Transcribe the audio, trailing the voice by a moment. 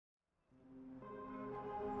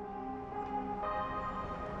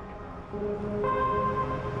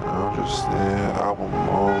I'm just in album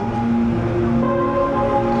mode.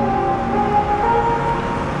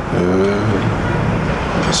 Yeah.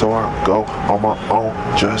 So I go on my own,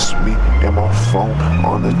 just me and my phone.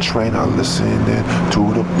 On the train I listen in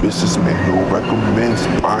to the businessman who recommends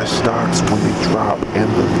buy stocks when they drop. And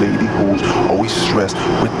the lady who's always stressed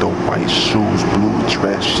with the white shoes, blue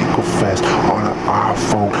dress. She confessed on her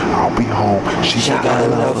iPhone, I'll be home. She got a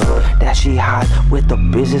lover that she hot with the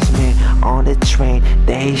businessman on the train.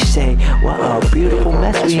 They say, what a beautiful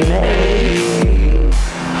mess we made.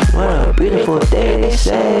 What a beautiful day, they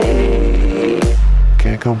say.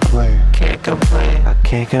 Can't complain. Can't complain. I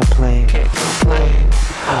can't complain. Can't complain.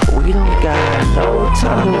 We don't got no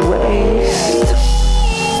time to waste.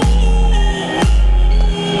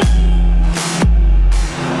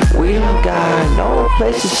 We don't got no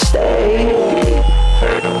place to stay.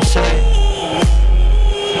 Heard him say.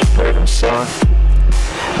 Heard him say.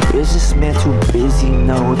 Businessman too busy,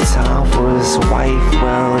 no time for his wife.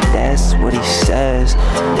 Well, that's what he says.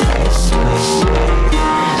 That's what he says.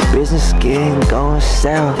 Business getting going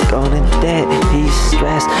south, going in debt. He's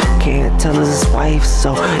stressed, can't tell his wife,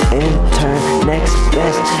 so intern next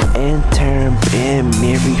best. Intern been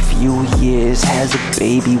married few years, has a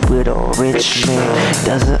baby with a rich man.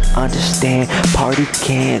 Doesn't understand, party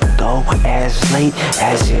can't go as late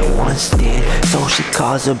as it once did. So she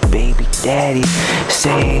calls her baby daddy,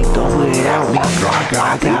 saying go without me.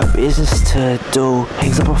 I got business to do.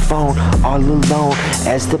 Hangs up her phone all alone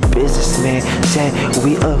as the businessman said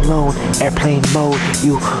we alone. Airplane mode,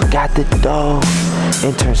 you got the dough.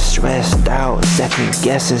 Intern stressed out, second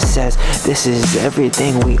guessing, says this is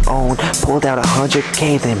everything we own. Pulled out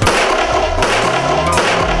 100K, then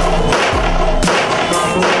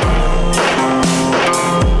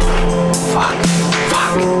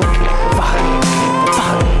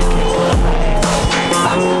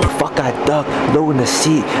fuck, I ducked low in the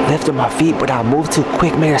seat, lifted my feet, but I moved too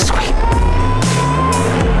quick, made a squeak.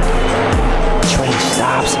 Train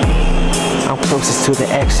stops me. I'm closest to the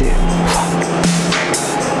exit.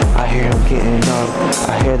 I hear him getting up.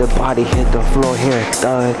 I hear the body hit the floor, hear a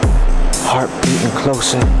thud. Heart beating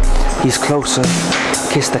closer. He's closer.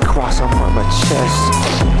 Kiss the cross on my chest.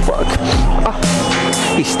 Fuck.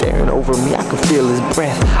 He's staring over me. I can feel his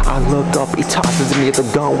breath. I look up. He tosses me the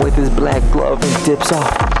gun with his black glove and dips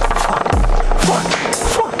off. Fuck. Fuck.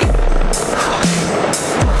 Fuck.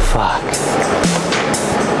 Fuck.